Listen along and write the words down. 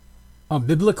A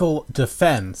biblical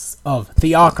defense of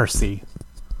theocracy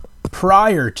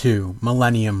prior to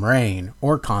millennium reign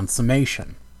or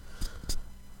consummation,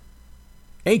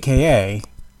 aka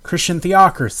Christian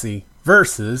Theocracy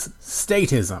versus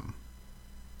Statism.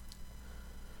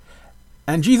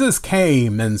 And Jesus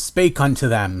came and spake unto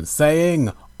them,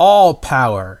 saying, All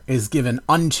power is given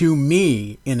unto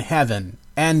me in heaven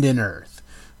and in earth.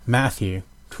 Matthew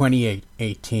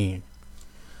 28:18.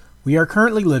 We are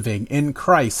currently living in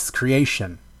Christ's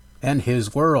creation and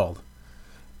his world,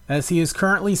 as he is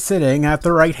currently sitting at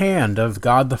the right hand of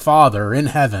God the Father in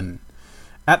heaven.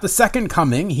 At the second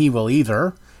coming, he will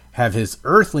either have his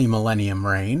earthly millennium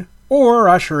reign, or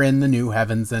usher in the new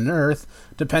heavens and earth,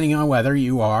 depending on whether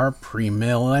you are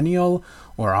premillennial,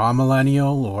 or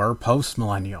amillennial, or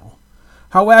postmillennial.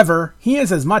 However, he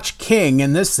is as much king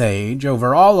in this age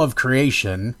over all of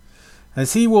creation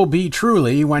as he will be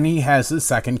truly when he has his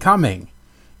second coming.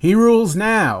 He rules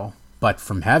now, but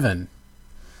from heaven.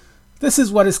 This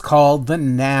is what is called the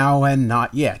now and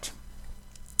not yet.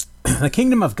 The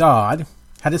kingdom of God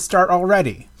had to start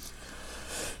already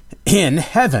in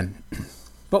heaven,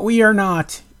 but we are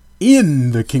not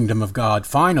in the kingdom of God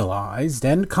finalized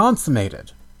and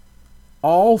consummated.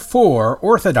 All four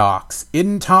Orthodox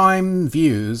end-time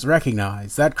views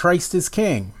recognize that Christ is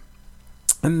king,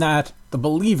 and that the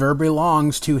believer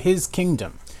belongs to his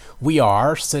kingdom. We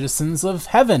are citizens of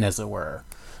heaven, as it were.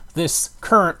 This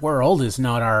current world is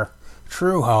not our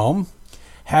true home.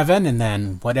 Heaven, and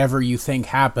then whatever you think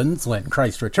happens when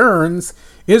Christ returns,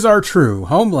 is our true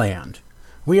homeland.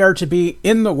 We are to be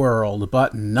in the world,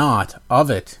 but not of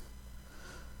it.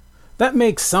 That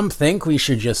makes some think we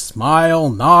should just smile,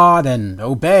 nod, and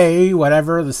obey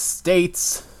whatever the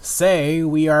states say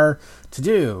we are to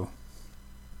do.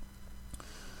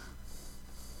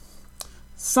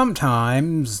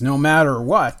 Sometimes, no matter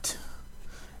what.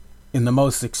 In the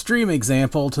most extreme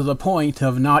example, to the point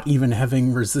of not even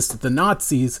having resisted the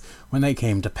Nazis when they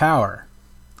came to power.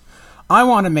 I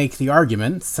want to make the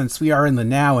argument, since we are in the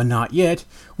now and not yet,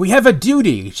 we have a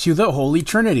duty to the Holy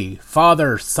Trinity,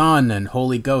 Father, Son, and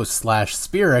Holy Ghost /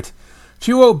 Spirit,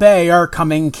 to obey our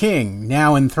coming King,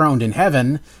 now enthroned in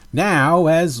heaven, now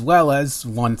as well as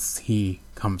once he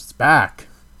comes back,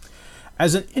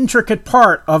 as an intricate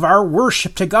part of our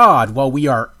worship to God while we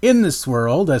are in this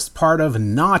world, as part of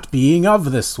not being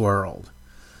of this world.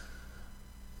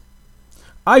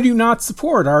 I do not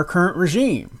support our current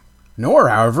regime, nor,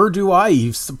 however, do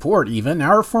I support even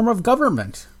our form of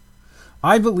government.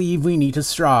 I believe we need to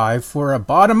strive for a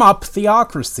bottom-up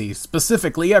theocracy,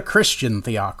 specifically a Christian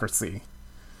theocracy.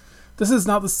 This is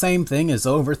not the same thing as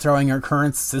overthrowing our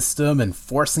current system and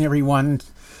forcing everyone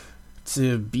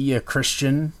to be a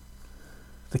Christian.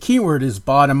 The key word is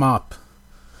bottom-up.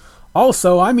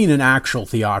 Also, I mean an actual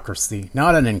theocracy,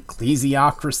 not an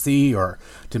ecclesiocracy or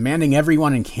demanding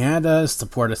everyone in Canada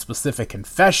support a specific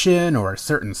confession or a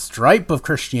certain stripe of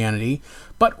Christianity,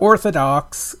 but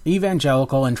Orthodox,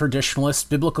 Evangelical, and Traditionalist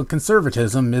biblical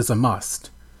conservatism is a must.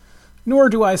 Nor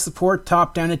do I support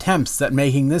top-down attempts at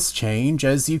making this change,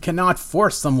 as you cannot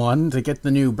force someone to get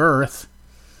the new birth.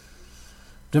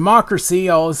 Democracy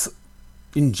is,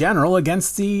 in general,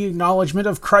 against the acknowledgement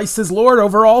of Christ as Lord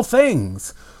over all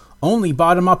things. Only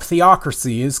bottom-up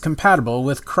theocracy is compatible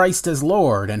with Christ as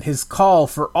Lord and his call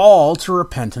for all to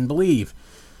repent and believe.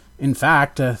 In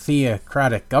fact, a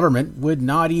theocratic government would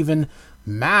not even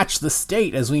match the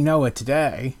state as we know it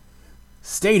today.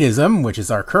 Statism, which is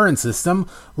our current system,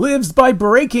 lives by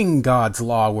breaking God's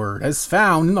law word as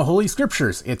found in the Holy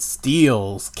Scriptures. It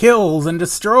steals, kills, and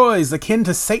destroys, akin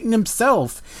to Satan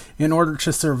himself. In order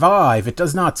to survive, it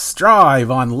does not strive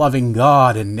on loving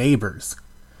God and neighbors.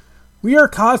 We are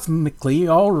cosmically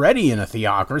already in a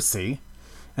theocracy,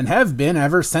 and have been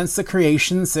ever since the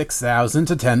creation 6,000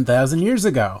 to 10,000 years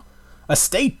ago. A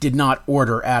state did not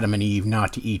order Adam and Eve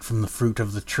not to eat from the fruit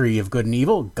of the tree of good and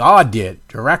evil. God did,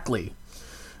 directly.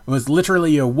 It was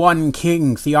literally a One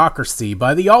King Theocracy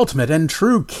by the ultimate and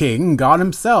true King, God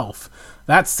himself.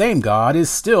 That same God is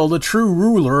still the true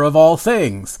ruler of all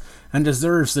things, and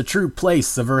deserves the true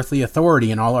place of earthly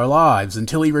authority in all our lives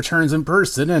until he returns in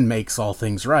person and makes all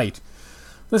things right.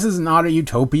 This is not a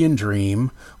utopian dream.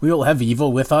 We will have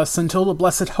evil with us until the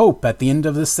blessed hope at the end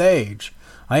of this age.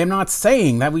 I am not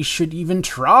saying that we should even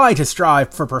try to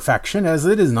strive for perfection, as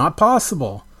it is not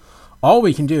possible. All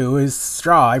we can do is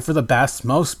strive for the best,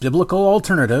 most biblical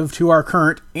alternative to our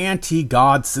current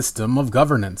anti-God system of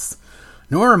governance.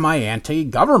 Nor am I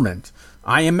anti-government.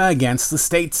 I am against the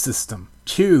state system.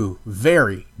 Two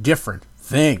very different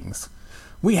things.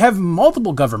 We have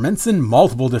multiple governments in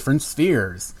multiple different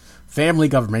spheres. Family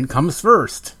government comes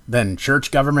first, then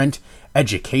church government,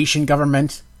 education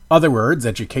government, other words,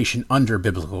 education under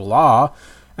biblical law,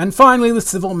 and finally the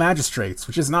civil magistrates,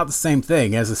 which is not the same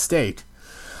thing as a state.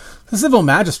 The civil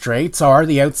magistrates are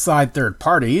the outside third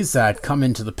parties that come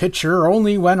into the picture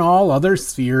only when all other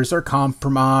spheres are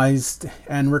compromised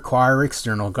and require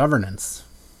external governance.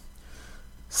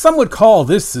 Some would call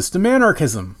this system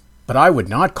anarchism, but I would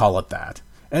not call it that,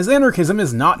 as anarchism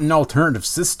is not an alternative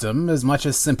system as much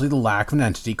as simply the lack of an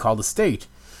entity called a state.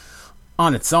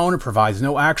 On its own, it provides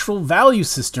no actual value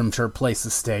system to replace the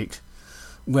state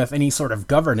with any sort of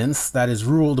governance that is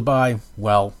ruled by,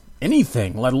 well,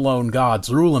 anything, let alone God's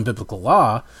rule and biblical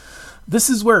law. This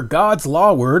is where God's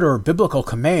law word or biblical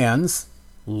commands,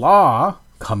 law,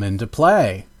 come into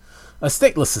play. A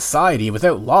stateless society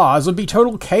without laws would be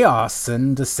total chaos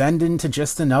and descend into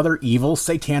just another evil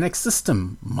satanic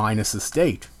system, minus a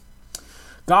state.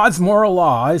 God's moral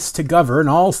law is to govern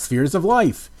all spheres of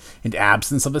life. In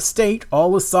absence of a state,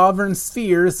 all the sovereign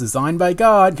spheres designed by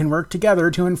God can work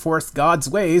together to enforce God's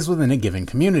ways within a given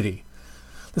community.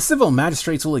 The civil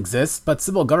magistrates will exist, but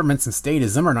civil governments and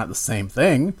statism are not the same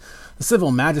thing. The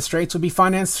civil magistrates will be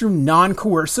financed through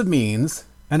non-coercive means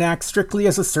and act strictly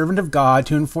as a servant of God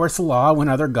to enforce the law when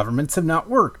other governments have not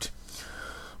worked,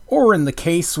 or in the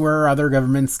case where other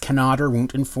governments cannot or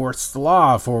won't enforce the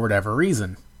law for whatever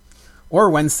reason, or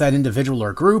when said individual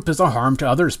or group is a harm to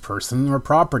others' person or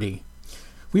property.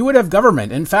 We would have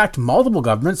government, in fact multiple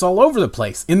governments all over the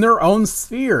place, in their own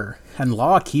sphere, and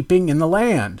law-keeping in the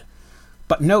land,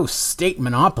 but no state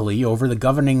monopoly over the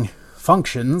governing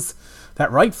functions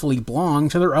that rightfully belong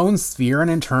to their own sphere and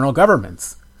internal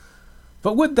governments.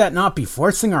 But would that not be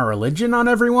forcing our religion on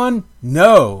everyone?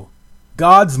 No.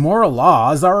 God's moral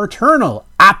laws are eternal,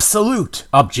 absolute,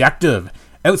 objective,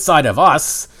 outside of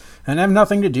us, and have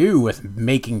nothing to do with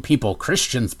making people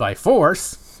Christians by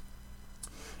force.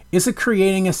 Is it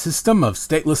creating a system of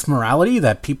stateless morality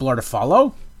that people are to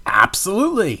follow?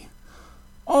 Absolutely.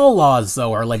 All laws,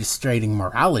 though, are legislating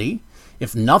morality.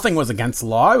 If nothing was against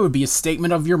law, it would be a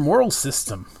statement of your moral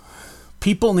system.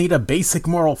 People need a basic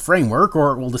moral framework,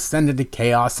 or it will descend into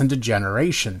chaos and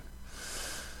degeneration.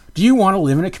 Do you want to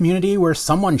live in a community where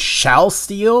someone shall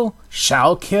steal,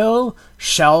 shall kill,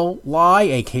 shall lie,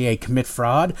 aka commit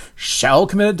fraud, shall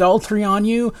commit adultery on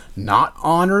you, not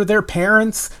honor their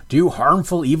parents, do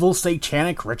harmful, evil,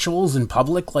 satanic rituals in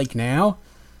public like now?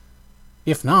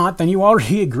 If not, then you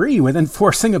already agree with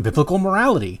enforcing a biblical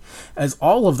morality, as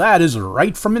all of that is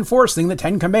right from enforcing the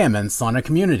Ten Commandments on a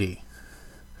community.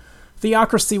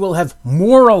 Theocracy will have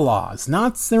moral laws,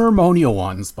 not ceremonial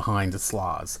ones behind its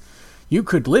laws. You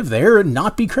could live there and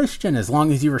not be Christian as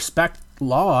long as you respect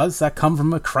laws that come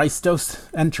from a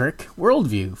Christocentric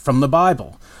worldview from the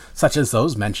Bible, such as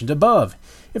those mentioned above.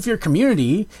 If your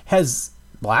community has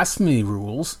blasphemy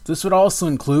rules, this would also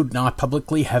include not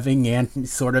publicly having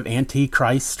sort of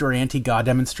anti-Christ or anti-God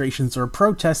demonstrations or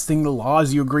protesting the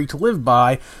laws you agree to live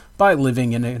by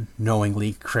living in a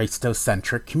knowingly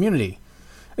Christocentric community.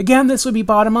 Again, this would be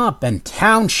bottom-up and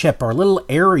township or little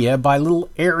area by little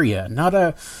area, not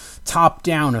a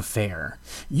top-down affair.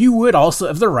 You would also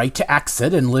have the right to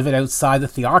exit and live it outside the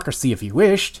theocracy if you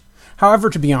wished. However,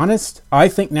 to be honest, I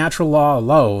think natural law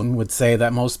alone would say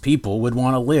that most people would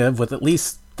want to live with at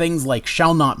least things like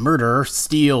shall not murder,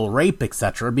 steal, rape,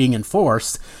 etc. being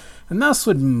enforced, and thus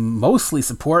would mostly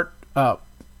support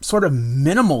sort of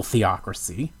minimal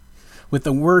theocracy, with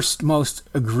the worst, most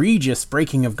egregious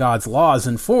breaking of God's laws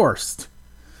enforced,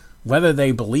 whether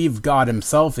they believed God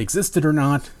himself existed or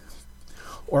not,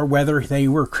 or whether they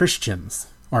were Christians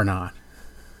or not.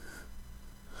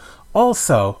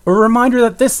 Also, a reminder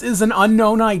that this is an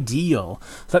unknown ideal,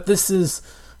 that this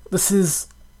is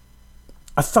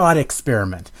a thought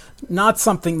experiment, not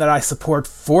something that I support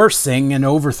forcing an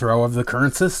overthrow of the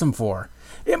current system for.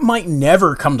 It might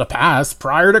never come to pass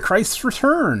prior to Christ's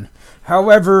return.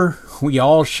 However, we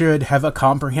all should have a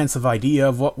comprehensive idea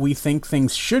of what we think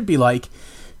things should be like,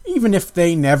 even if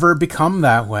they never become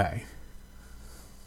that way.